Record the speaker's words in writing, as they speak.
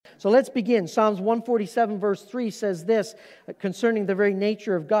So let's begin. Psalms 147 verse 3 says this concerning the very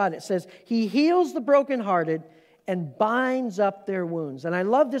nature of God. It says, He heals the brokenhearted and binds up their wounds. And I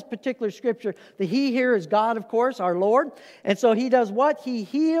love this particular scripture. The He here is God, of course, our Lord. And so He does what? He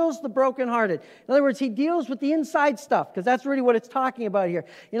heals the brokenhearted. In other words, He deals with the inside stuff, because that's really what it's talking about here.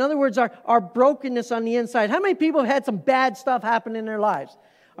 In other words, our brokenness on the inside. How many people have had some bad stuff happen in their lives?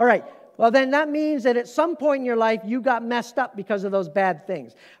 All right. Well, then that means that at some point in your life, you got messed up because of those bad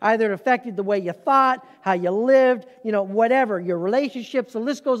things. Either it affected the way you thought, how you lived, whatever, your relationships, the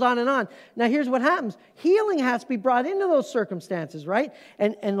list goes on and on. Now, here's what happens. Healing has to be brought into those circumstances, right?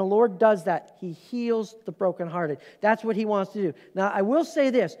 And the Lord does that. He heals the brokenhearted. That's what He wants to do. Now, I will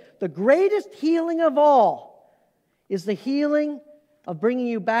say this. The greatest healing of all is the healing of bringing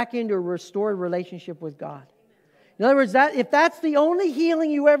you back into a restored relationship with God. In other words, if that's the only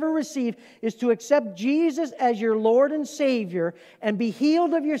healing you ever receive, is to accept Jesus as your Lord and Savior and be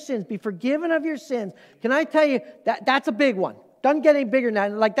healed of your sins, be forgiven of your sins. Can I tell you, that's a big one. Doesn't get any bigger than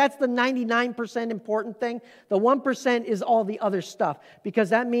that. Like, that's the 99% important thing. The 1% is all the other stuff, because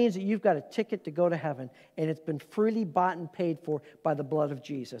that means that you've got a ticket to go to heaven, and it's been freely bought and paid for by the blood of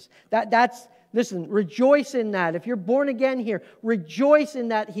Jesus. Listen, rejoice in that. If you're born again here, rejoice in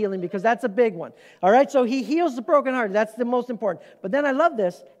that healing, because that's a big one. All right, so He heals the brokenhearted. That's the most important. But then I love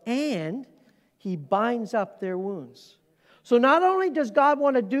this, and He binds up their wounds. So not only does God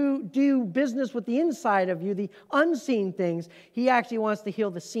want to do business with the inside of you, the unseen things, He actually wants to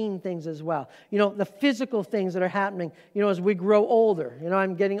heal the seen things as well. The physical things that are happening, as we grow older.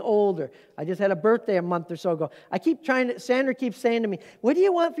 I'm getting older. I just had a birthday a month or so ago. Sandra keeps saying to me, what do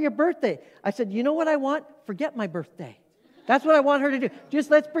you want for your birthday? I said, you know what I want? Forget my birthday. That's what I want her to do. Just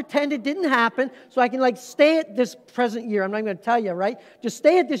let's pretend it didn't happen so I can stay at this present year. I'm not going to tell you, right? Just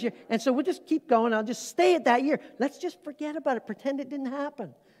stay at this year. And so we'll just keep going. I'll just stay at that year. Let's just forget about it. Pretend it didn't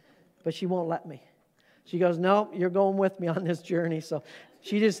happen. But she won't let me. She goes, no, you're going with me on this journey. So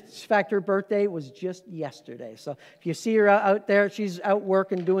in fact, her birthday was just yesterday. So if you see her out there, she's out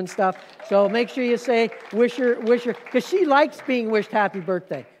working, doing stuff. So make sure you say, wish her, because she likes being wished happy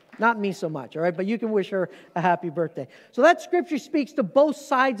birthday. Not me so much, all right? But you can wish her a happy birthday. So that scripture speaks to both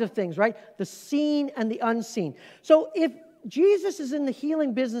sides of things, right? The seen and the unseen. So if Jesus is in the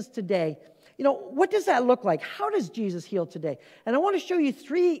healing business today, what does that look like? How does Jesus heal today? And I want to show you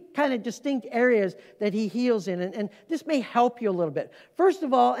three kind of distinct areas that He heals in. And this may help you a little bit. First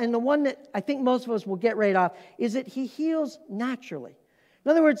of all, and the one that I think most of us will get right off, is that He heals naturally. In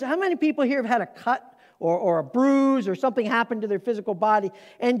other words, how many people here have had a cut or a bruise or something happened to their physical body,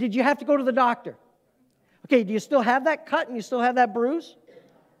 and did you have to go to the doctor? Okay, do you still have that cut and you still have that bruise?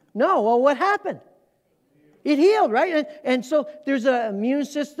 No. Well, what happened? It healed, right? And so there's an immune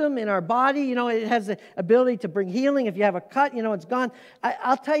system in our body. It has the ability to bring healing. If you have a cut, it's gone.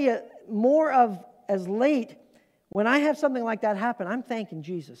 I'll tell you more of as late, when I have something like that happen, I'm thanking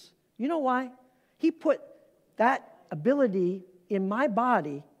Jesus. You know why? He put that ability in my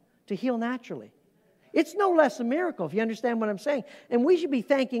body to heal naturally. It's no less a miracle, if you understand what I'm saying. And we should be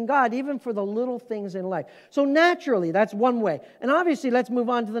thanking God even for the little things in life. So naturally, that's one way. And obviously, let's move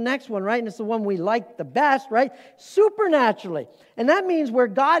on to the next one, right? And it's the one we like the best, right? Supernaturally. And that means where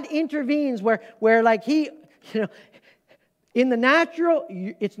God intervenes, where like He, in the natural,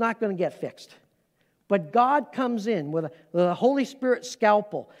 it's not going to get fixed. But God comes in with the Holy Spirit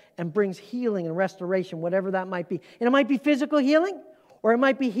scalpel and brings healing and restoration, whatever that might be. And it might be physical healing, or it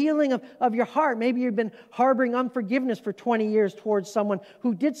might be healing of your heart. Maybe you've been harboring unforgiveness for 20 years towards someone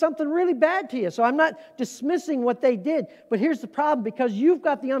who did something really bad to you. So I'm not dismissing what they did. But here's the problem. Because you've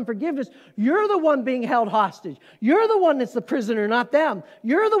got the unforgiveness, you're the one being held hostage. You're the one that's the prisoner, not them.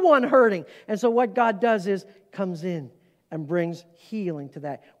 You're the one hurting. And so what God does is comes in and brings healing to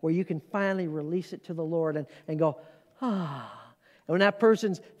that, where you can finally release it to the Lord and go, ah. And when that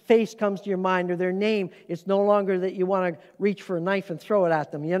person's face comes to your mind or their name, it's no longer that you want to reach for a knife and throw it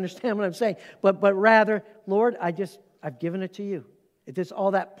at them. You understand what I'm saying? But rather, Lord, I've given it to you.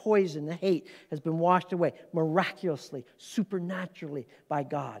 All that poison, the hate, has been washed away miraculously, supernaturally by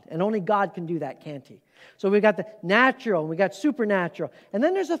God. And only God can do that, can't He? So we've got the natural and we got supernatural. And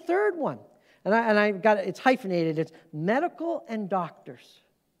then there's a third one. And I've got it's hyphenated. It's medical and doctors.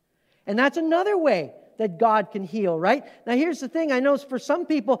 And that's another way that God can heal, right? Now here's the thing. I know for some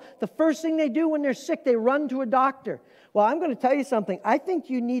people, the first thing they do when they're sick, they run to a doctor. Well, I'm going to tell you something. I think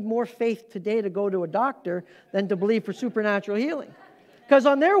you need more faith today to go to a doctor than to believe for supernatural healing. Because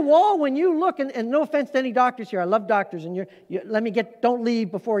on their wall, when you look, and no offense to any doctors here, I love doctors, and don't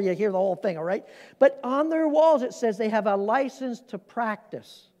leave before you hear the whole thing, all right? But on their walls, it says they have a license to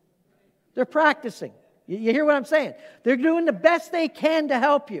practice. They're practicing. You hear what I'm saying? They're doing the best they can to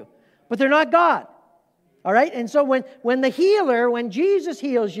help you, but they're not God. All right? And so when the healer, when Jesus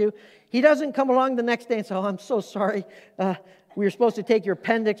heals you, he doesn't come along the next day and say, oh, I'm so sorry. We were supposed to take your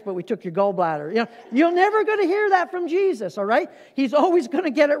appendix, but we took your gallbladder. You're never going to hear that from Jesus, all right? He's always going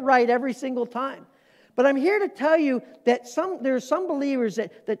to get it right every single time. But I'm here to tell you that there are some believers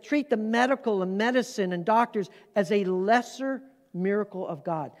that treat the medical and medicine and doctors as a lesser miracle of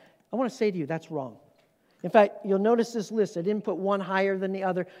God. I want to say to you, that's wrong. In fact, you'll notice this list. I didn't put one higher than the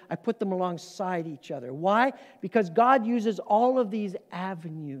other. I put them alongside each other. Why? Because God uses all of these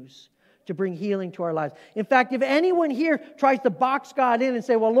avenues to bring healing to our lives. In fact, if anyone here tries to box God in and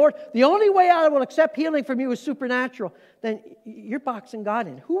say, well, Lord, the only way I will accept healing from you is supernatural, then you're boxing God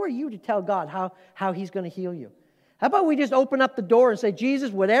in. Who are you to tell God how He's going to heal you? How about we just open up the door and say,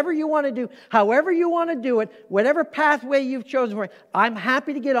 Jesus, whatever you want to do, however you want to do it, whatever pathway you've chosen for it, I'm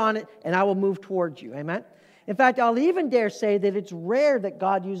happy to get on it and I will move towards you. Amen? In fact, I'll even dare say that it's rare that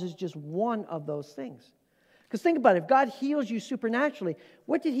God uses just one of those things. Because think about it, if God heals you supernaturally,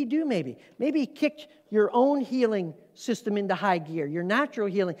 what did He do maybe? Maybe He kicked your own healing system into high gear, your natural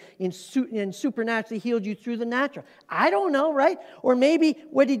healing, and supernaturally healed you through the natural. I don't know, right? Or maybe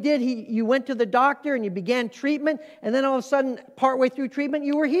what He did, you went to the doctor and you began treatment, and then all of a sudden, partway through treatment,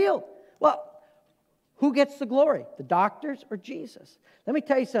 you were healed. Well, who gets the glory? The doctors or Jesus? Let me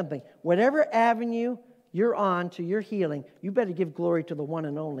tell you something. Whatever avenue you're on to your healing, you better give glory to the one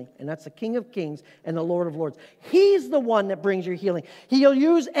and only, and that's the King of Kings and the Lord of Lords. He's the one that brings your healing. He'll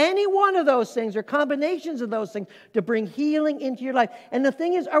use any one of those things or combinations of those things to bring healing into your life. And the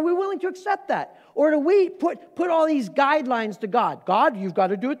thing is, are we willing to accept that? Or do we put all these guidelines to God? God, you've got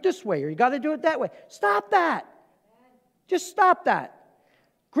to do it this way, or you've got to do it that way. Stop that. Just stop that.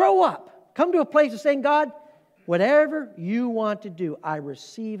 Grow up. Come to a place of saying, God, whatever you want to do, I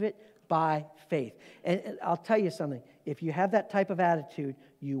receive it by faith. And I'll tell you something. If you have that type of attitude,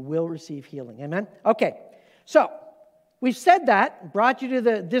 you will receive healing. Amen? Okay. So, we've said that, brought you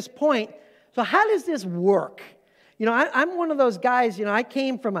to this point. So how does this work? I'm one of those guys, I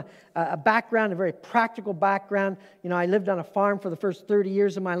came from a background, a very practical background. I lived on a farm for the first 30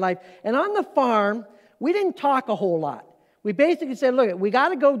 years of my life. And on the farm, we didn't talk a whole lot. We basically said, look, we got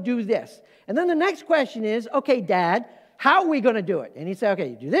to go do this. And then the next question is, okay, Dad, how are we going to do it? And he'd say, okay,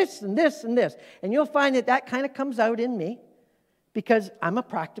 you do this and this and this. And you'll find that kind of comes out in me because I'm a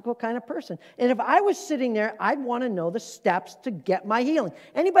practical kind of person. And if I was sitting there, I'd want to know the steps to get my healing.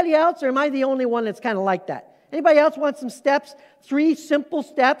 Anybody else, or am I the only one that's kind of like that? Anybody else want some steps? 3 simple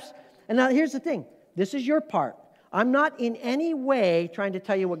steps? And now here's the thing. This is your part. I'm not in any way trying to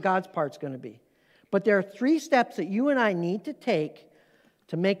tell you what God's part's going to be. But there are 3 steps that you and I need to take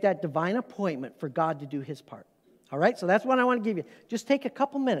to make that divine appointment for God to do His part. All right, so that's what I want to give you. Just take a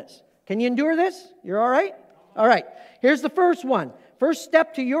couple minutes. Can you endure this? You're all right? All right, here's the first one. First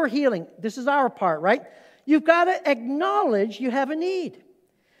step to your healing. This is our part, right? You've got to acknowledge you have a need.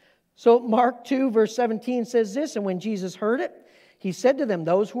 So Mark 2, verse 17 says this, and when Jesus heard it, He said to them,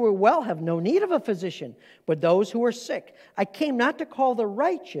 those who are well have no need of a physician, but those who are sick. I came not to call the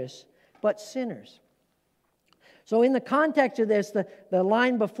righteous, but sinners. So in the context of this, the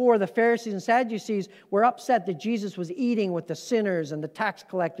line before, the Pharisees and Sadducees were upset that Jesus was eating with the sinners and the tax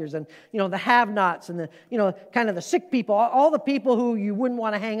collectors and, the have-nots and the, kind of the sick people, all the people who you wouldn't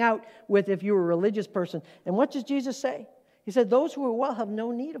want to hang out with if you were a religious person. And what does Jesus say? He said, those who are well have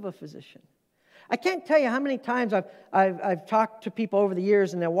no need of a physician. I can't tell you how many times I've talked to people over the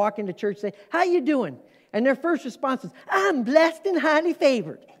years and they'll walk into church and say, how you doing? And their first response is, I'm blessed and highly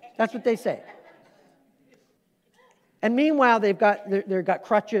favored. That's what they say. And meanwhile, they've got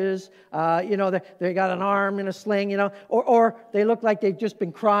crutches, they got an arm in a sling, or they look like they've just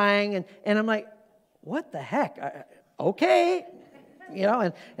been crying. And I'm like, what the heck? Okay.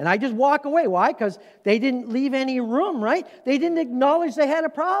 And I just walk away. Why? Because they didn't leave any room, right? They didn't acknowledge they had a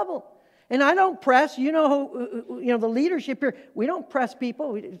problem. And I don't press, the leadership here, we don't press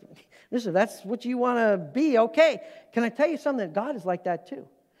people. Listen, that's what you want to be, okay. Can I tell you something? God is like that too.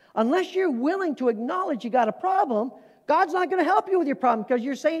 Unless you're willing to acknowledge you got a problem, God's not going to help you with your problem because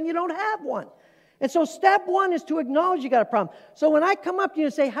you're saying you don't have one. And so step 1 is to acknowledge you got a problem. So when I come up to you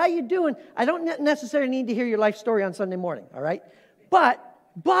and say, how you doing? I don't necessarily need to hear your life story on Sunday morning, all right? But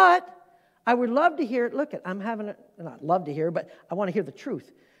I would love to hear it. Look, not love to hear, but I want to hear the truth.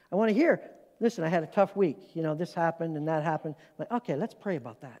 I want to hear, listen, I had a tough week. This happened and that happened. I'm like, okay, let's pray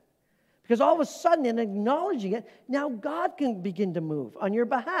about that. Because all of a sudden, in acknowledging it, now God can begin to move on your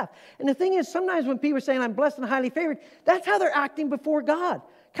behalf. And the thing is, sometimes when people are saying, I'm blessed and highly favored, that's how they're acting before God.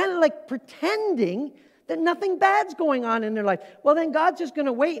 Kind of like pretending that nothing bad's going on in their life. Well, then God's just going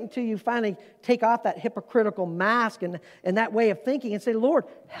to wait until you finally take off that hypocritical mask and that way of thinking and say, Lord,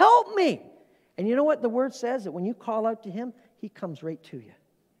 help me. And you know what the Word says? That when you call out to Him, He comes right to you.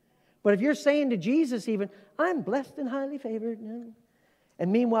 But if you're saying to Jesus even, I'm blessed and highly favored,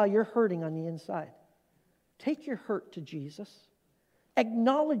 and meanwhile you're hurting on the inside, take your hurt to Jesus.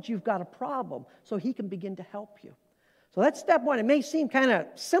 Acknowledge you've got a problem so He can begin to help you. So that's step one. It may seem kind of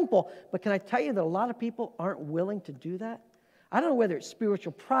simple, but can I tell you that a lot of people aren't willing to do that? I don't know whether it's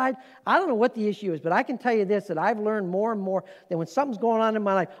spiritual pride. I don't know what the issue is, but I can tell you this, that I've learned more and more that when something's going on in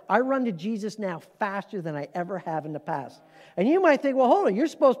my life, I run to Jesus now faster than I ever have in the past. And you might think, well, hold on, you're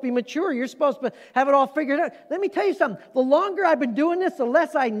supposed to be mature. You're supposed to have it all figured out. Let me tell you something. The longer I've been doing this, the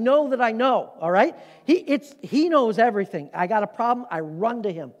less I know that I know, all right? He knows everything. I got a problem, I run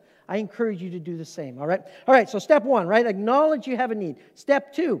to Him. I encourage you to do the same, all right? All right, so step one, right? Acknowledge you have a need.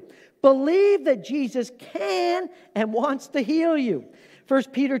 Step two, believe that Jesus can and wants to heal you. 1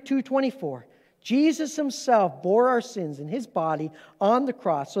 Peter 2:24. Jesus Himself bore our sins in His body on the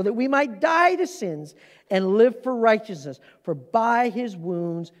cross so that we might die to sins and live for righteousness. For by His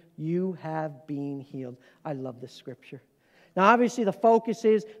wounds you have been healed. I love this scripture. Now, obviously, the focus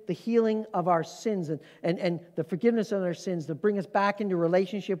is the healing of our sins and the forgiveness of our sins to bring us back into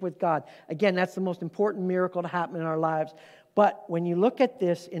relationship with God. Again, that's the most important miracle to happen in our lives. But when you look at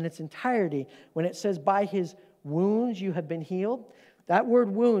this in its entirety, when it says, by His wounds you have been healed, that word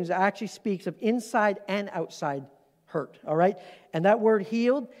wounds actually speaks of inside and outside hurt, all right? And that word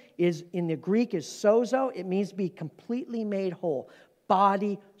healed is, in the Greek, is sozo. It means to be completely made whole,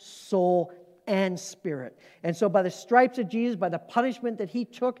 body, soul, and spirit. And so by the stripes of Jesus, by the punishment that He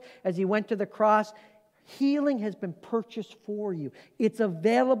took as He went to the cross, healing has been purchased for you. It's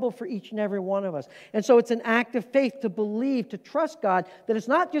available for each and every one of us. And so it's an act of faith to believe, to trust God, that it's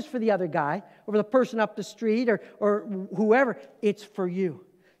not just for the other guy or for the person up the street or whoever. It's for you.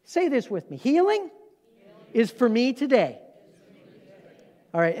 Say this with me. Healing is for me today.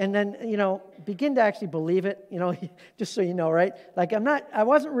 All right, and then, begin to actually believe it, just so you know, right? Like I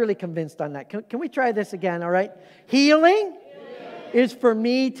wasn't really convinced on that. Can we try this again, all right? Healing is for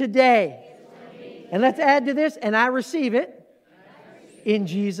me today. And let's add to this, and I receive it in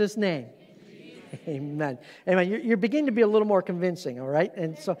Jesus' name. Amen. Amen. You're beginning to be a little more convincing, all right?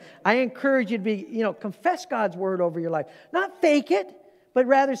 And so I encourage you to be, confess God's word over your life. Not fake it, but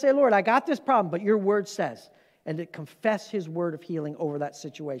rather say, Lord, I got this problem, but your word says. And to confess His word of healing over that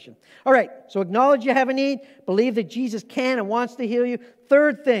situation. All right, so acknowledge you have a need. Believe that Jesus can and wants to heal you.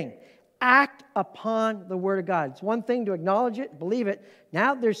 Third thing, act upon the word of God. It's one thing to acknowledge it, believe it.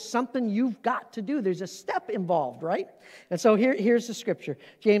 Now there's something you've got to do. There's a step involved, right? And so here's the scripture.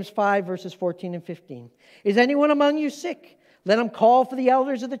 James 5, verses 14 and 15. Is anyone among you sick? Let him call for the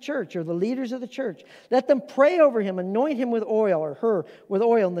elders of the church or the leaders of the church. Let them pray over him, anoint him with oil or her with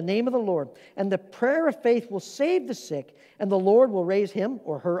oil in the name of the Lord. And the prayer of faith will save the sick, and the Lord will raise him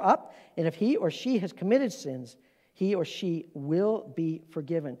or her up. And if he or she has committed sins, he or she will be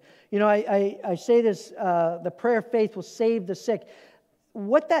forgiven. I say this, the prayer of faith will save the sick.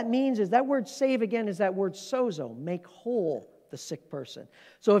 What that means is that word save again is that word sozo, make whole the sick person.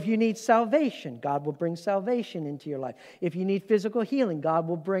 So if you need salvation, God will bring salvation into your life. If you need physical healing, God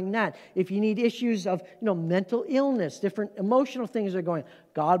will bring that. If you need issues of, mental illness, different emotional things are going on,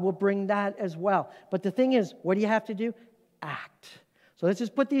 God will bring that as well. But the thing is, what do you have to do? Act. So let's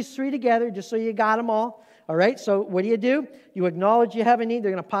just put these three together just so you got them all. All right, so what do? You acknowledge you have a need.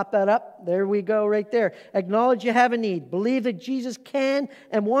 They're going to pop that up. There we go right there. Acknowledge you have a need. Believe that Jesus can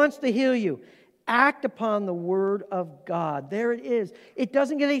and wants to heal you. Act upon the word of God. There it is. It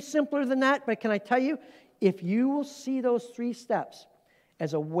doesn't get any simpler than that, but can I tell you, if you will see those three steps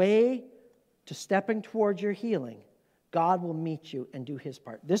as a way to stepping towards your healing, God will meet you and do His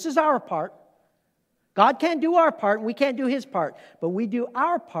part. This is our part. God can't do our part, and we can't do His part, but we do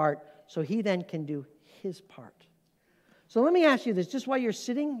our part so He then can do His part. So let me ask you this, just while you're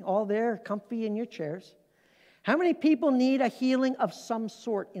sitting all there comfy in your chairs, how many people need a healing of some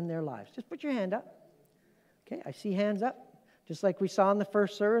sort in their lives? Just put your hand up. Okay, I see hands up. Just like we saw in the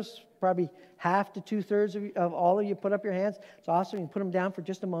first service, probably half to two-thirds of all of you put up your hands. It's awesome. You can put them down for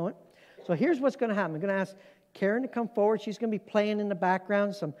just a moment. So here's what's going to happen. I'm going to ask Karen to come forward. She's going to be playing in the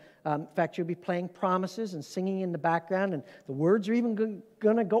background. In fact, she'll be playing promises and singing in the background. And the words are even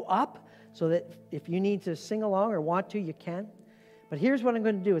going to go up so that if you need to sing along or want to, you can. But here's what I'm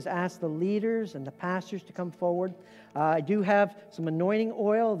going to do is ask the leaders and the pastors to come forward. I do have some anointing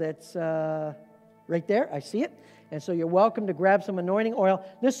oil that's right there. I see it. And so you're welcome to grab some anointing oil.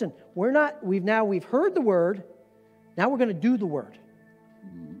 Listen, we've heard the word. Now we're going to do the word.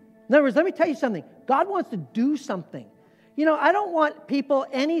 In other words, let me tell you something. God wants to do something. You know, I don't want people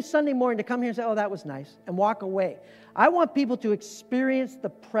any Sunday morning to come here and say, oh, that was nice, and walk away. I want people to experience the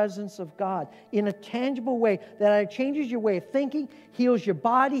presence of God in a tangible way that changes your way of thinking, heals your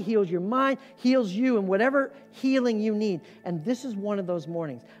body, heals your mind, heals you in whatever healing you need. And this is one of those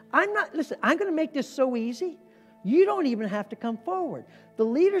mornings. Listen, I'm going to make this so easy. You don't even have to come forward. The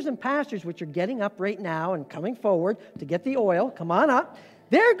leaders and pastors, which are getting up right now and coming forward to get the oil, come on up,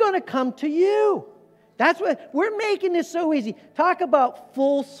 they're going to come to you. That's what we're making this so easy. Talk about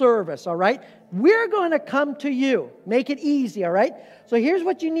full service, all right? We're going to come to you. Make it easy, all right? So here's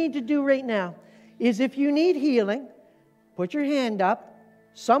what you need to do right now is if you need healing, put your hand up.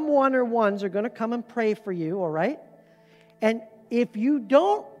 Someone or ones are going to come and pray for you, all right? And if you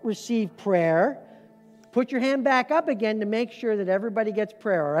don't receive prayer, put your hand back up again to make sure that everybody gets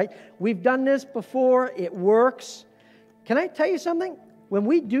prayer, all right? We've done this before. It works. Can I tell you something? When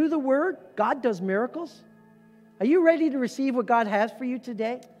we do the Word, God does miracles. Are you ready to receive what God has for you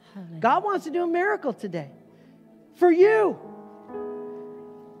today? Hallelujah. God wants to do a miracle today for you.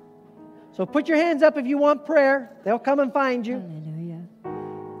 So put your hands up if you want prayer. They'll come and find you. Hallelujah.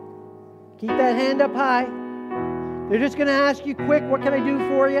 Keep that hand up high. They're just going to ask you quick, what can I do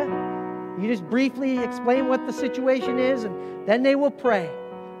for you? You just briefly explain what the situation is, and then they will pray,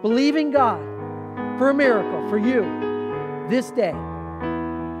 believing God for a miracle for you this day.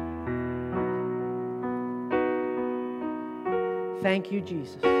 Thank you,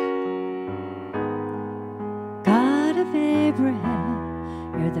 Jesus. God of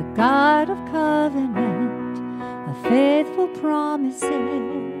Abraham, you're the God of covenant, of faithful promises.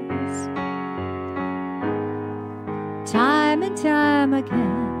 Time and time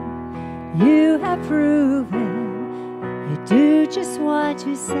again, you have proven you do just what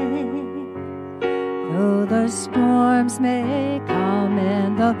you say. Though the storms may come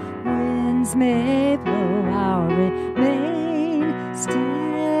and the winds may blow, I'll remain steadfast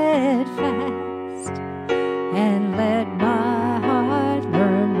and let my heart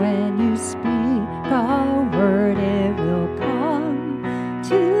learn when you speak a word, it will come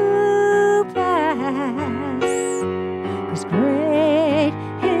to pass. 'Cause great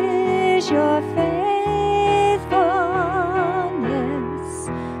is your faithfulness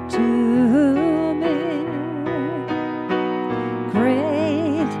to me.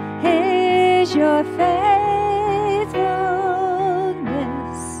 Great is your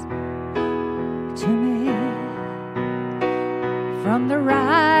faithfulness to me. From the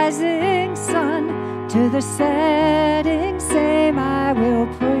rising sun to the setting same, I will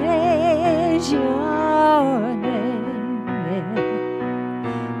praise your name.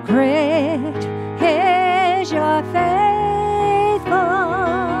 Great is your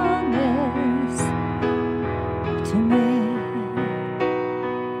faithfulness to me.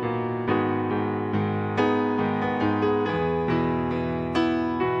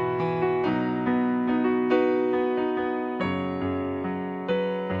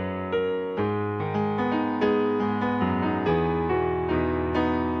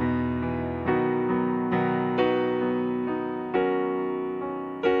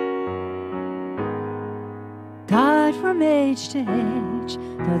 God from age to age,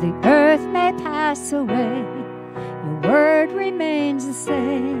 though the earth may pass away, your word remains the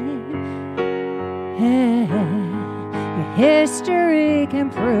same. Your history can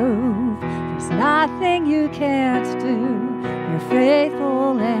prove there's nothing you can't do. You're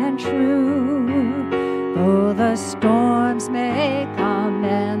faithful and true. Though the storms may come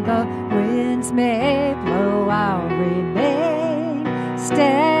and the winds may blow, I'll remain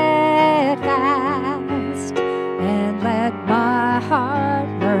steadfast and let my heart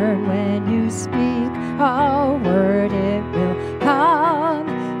learn when you speak a word, it will come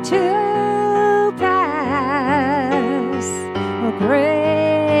to pass. Oh,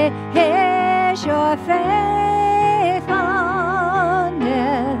 great is your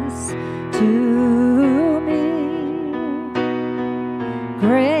faithfulness to me.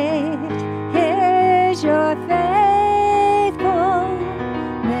 Great is your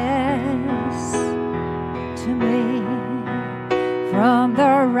faithfulness to me. From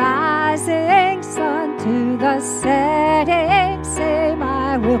the rising sun to the setting same,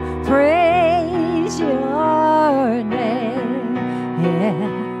 I will praise your name.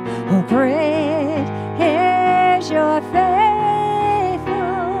 Yeah. Oh, great is your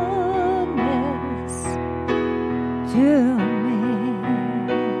faithfulness to me.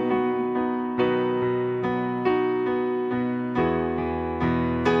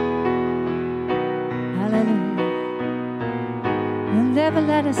 Hallelujah. You'll never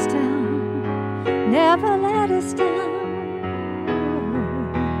let us down. Never let us down.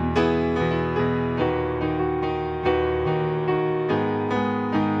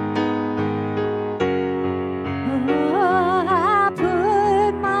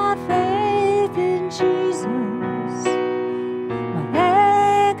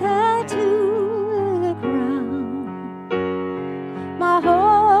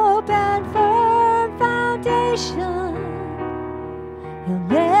 He'll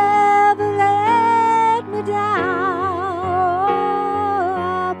never let me down.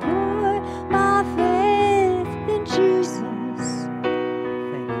 I put my faith in Jesus.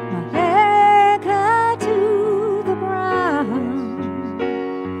 My anchor to the ground.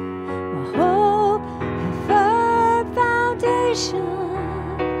 My hope and firm foundation.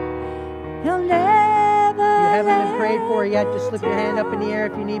 He'll never. If you haven't been prayed for yet, just slip your hand up in the air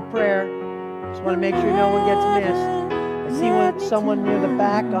if you need prayer. Just want to make sure no one gets missed. I see someone near the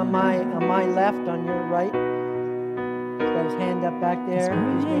back on my left, on your right. He's got his hand up back there.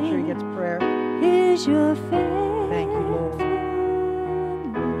 Just make sure he gets prayer. Is your faith. Thank you, Lord.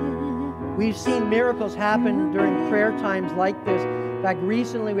 We've seen miracles happen during prayer times like this. In fact,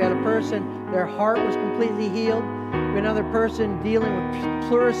 recently we had a person, their heart was completely healed. We had another person dealing with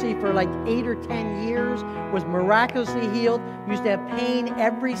pleurisy for like 8 or 10 years, was miraculously healed, used to have pain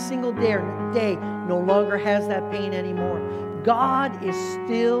every single day, no longer has that pain anymore. God is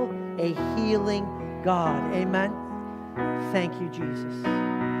still a healing God. Amen. Thank you, Jesus.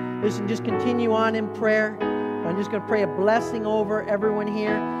 Listen, just continue on in prayer. I'm just going to pray a blessing over everyone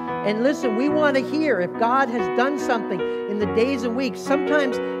here. And listen, we want to hear if God has done something in the days and weeks.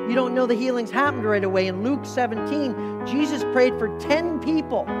 Sometimes you don't know the healings happened right away. In Luke 17, Jesus prayed for 10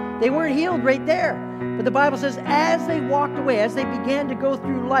 people. They weren't healed right there. But the Bible says as they walked away, as they began to go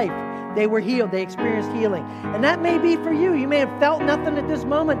through life, they were healed. They experienced healing. And that may be for you. You may have felt nothing at this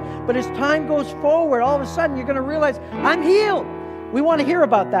moment, but as time goes forward, all of a sudden you're going to realize, I'm healed. We want to hear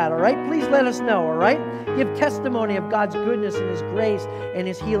about that, all right? Please let us know, all right? Give testimony of God's goodness and His grace and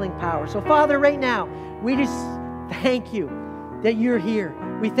His healing power. So, Father, right now, we just thank you that you're here.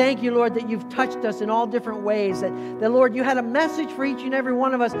 We thank you, Lord, that you've touched us in all different ways, that Lord, you had a message for each and every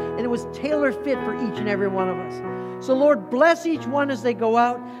one of us, and it was tailor-fit for each and every one of us. So, Lord, bless each one as they go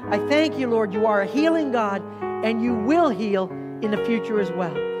out. I thank you, Lord, you are a healing God, and you will heal in the future as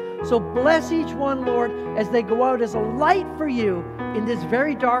well. So bless each one, Lord, as they go out as a light for you in this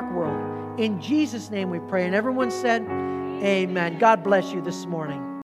very dark world. In Jesus' name we pray. And everyone said, amen. God bless you this morning.